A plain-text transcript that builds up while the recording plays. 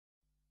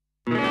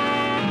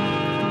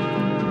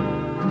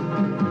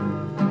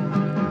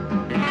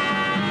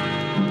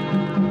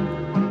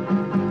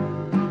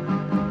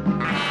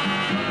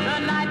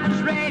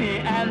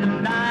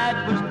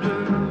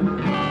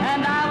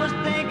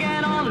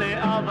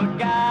a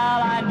gal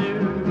I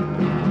knew.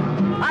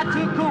 I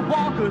took a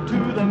walker to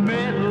the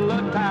middle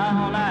of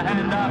town,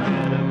 and I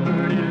met a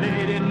pretty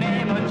lady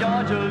named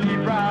Georgia Lee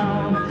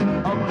Brown.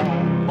 A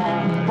boom,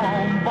 boom,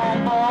 boom, boom,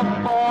 boom,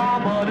 boom,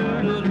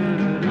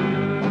 ba-doo-doo-doo-doo.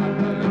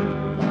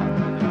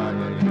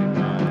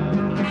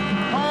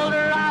 Told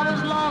her I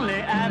was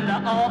lonely and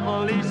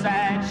awfully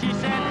sad. She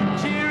said,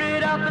 cheer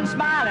it up and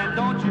smile and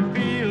don't you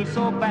feel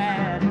so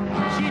bad.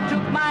 She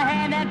took my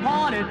hand and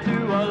pointed to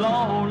a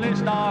lonely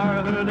star,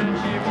 and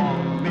she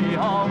walked me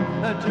home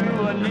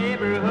to a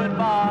neighborhood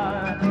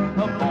bar.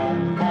 A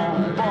boom, boom,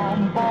 boom,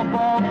 boom,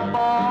 boom,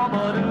 boom,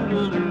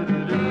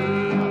 ba-doo-doo-doo-doo.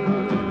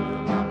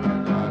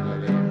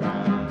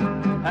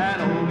 An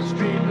old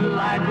street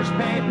light was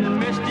painting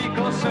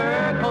mystical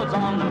circles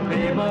on the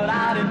pavement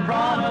out in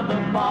front of the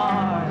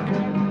bar,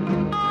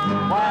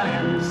 while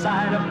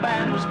inside a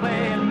band was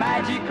playing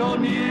magical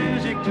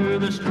music to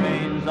the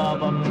strains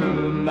of a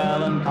blue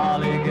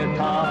melancholy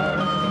guitar.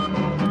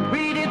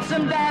 We did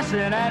some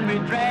dancing and we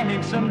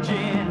drank some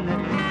gin.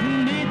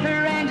 Neath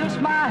her angel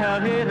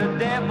smile hid a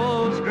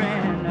devil's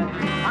grin.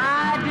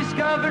 I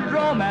discovered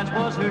romance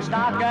was her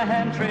stock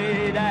and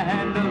trade,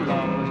 and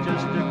love was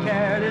just a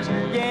careless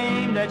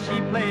game that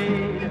she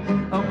played.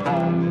 A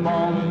boom,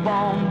 boom,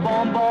 boom,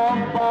 boom, boom,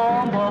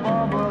 boom, boom,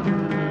 boom,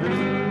 boom.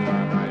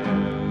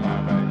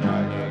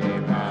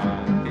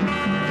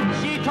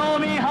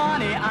 Told me,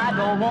 honey, I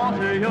don't want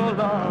your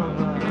love.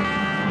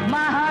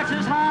 My heart's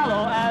as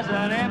hollow as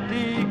an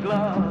empty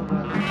glove.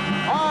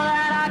 All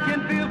that I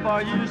can feel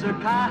for you's a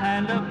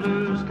kind of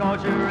blues,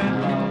 'cause you're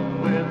in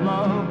love with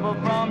love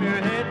from your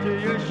head to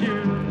your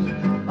shoes.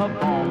 A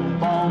boom,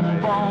 boom,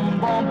 boom,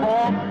 boom,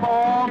 boom,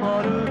 boom,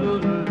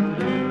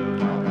 ba-doo-doo-doo-doo.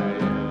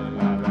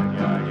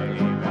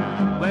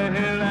 Well,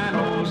 an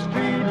old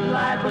street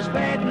light was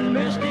painting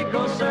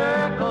mystical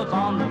circles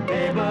on the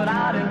pavement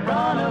out in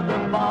front of the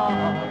bar,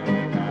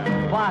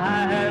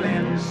 while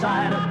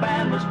inside a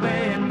band was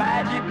playing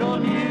magical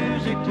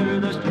music to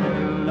the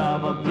tune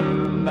of a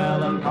blue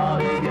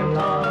melancholy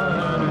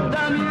guitar.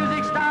 The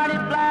music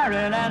started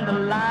blaring and the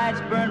lights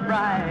burned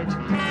bright.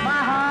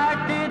 My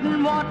heart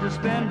didn't want to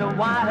spend a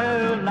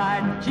wild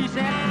night. She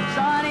said,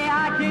 Sonny,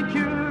 I can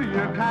cure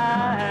your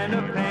kind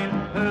of pain.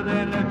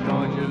 Then the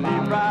Georgia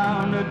Lee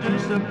Brown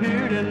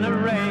disappeared in the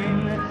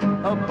rain.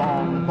 A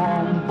boom,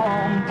 boom,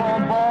 boom,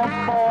 boom, boom,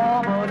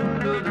 boom,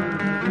 ba-doo-doo-doo-doo.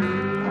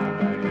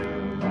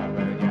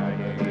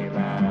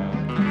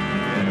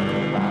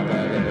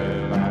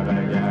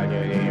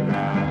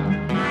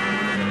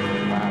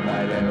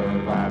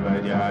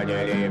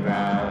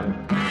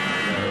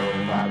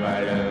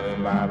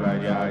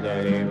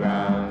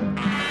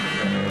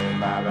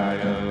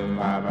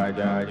 Baba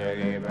Georgia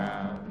Lee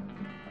Brown.